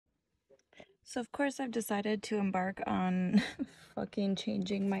So of course I've decided to embark on fucking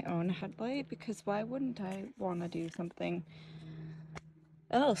changing my own headlight, because why wouldn't I want to do something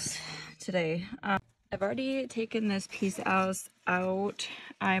else today? I've already taken this piece out,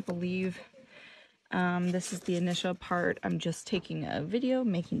 I believe. This is the initial part. I'm just taking a video,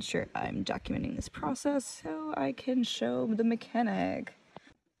 making sure I'm documenting this process so I can show the mechanic.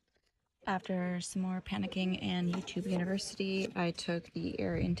 After some more panicking and YouTube University, I took the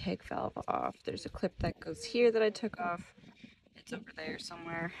air intake valve off. There's a clip that goes here that I took off. It's over there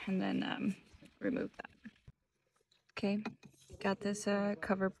somewhere, and then remove that. Okay, got this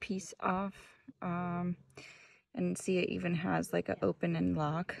cover piece off, and see it even has like an open and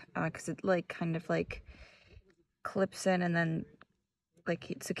lock, because it like kind of like clips in and then like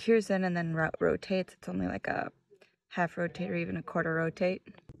it secures in and then rotates. It's only like a half rotate or even a quarter rotate.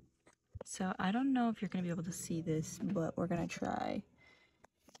 So I don't know if you're gonna be able to see this, but we're gonna try.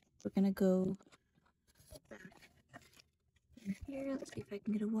 We're gonna go back in here. Let's see if I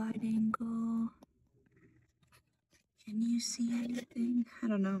can get a wide angle. Can you see anything? I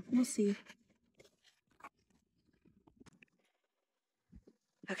don't know. We'll see.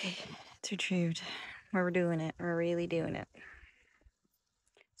 Okay, it's retrieved. We're doing it. We're really doing it.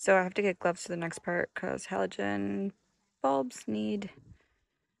 So I have to get gloves to the next part because halogen bulbs need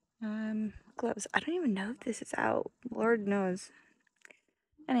gloves. I don't even know if this is out. Lord knows.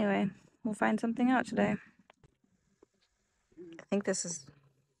 Anyway, we'll find something out today. I think this is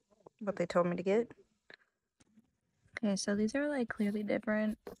what they told me to get. Okay, so these are like clearly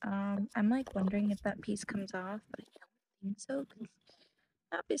different. I'm like wondering if that piece comes off, but I don't think so, because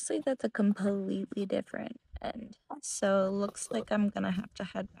obviously that's a completely different end. So it looks like I'm gonna have to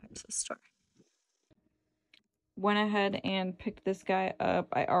head back to the store. Went ahead and picked this guy up.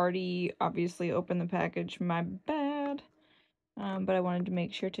 I already obviously opened the package, my bad. But I wanted to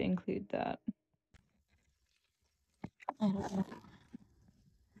make sure to include that. I don't know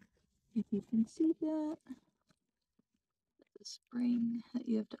if you can see that. The spring that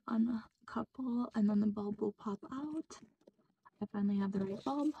you have to uncouple, and then the bulb will pop out. I finally have the right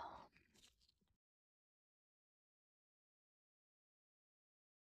bulb.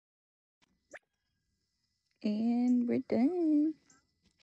 And we're done.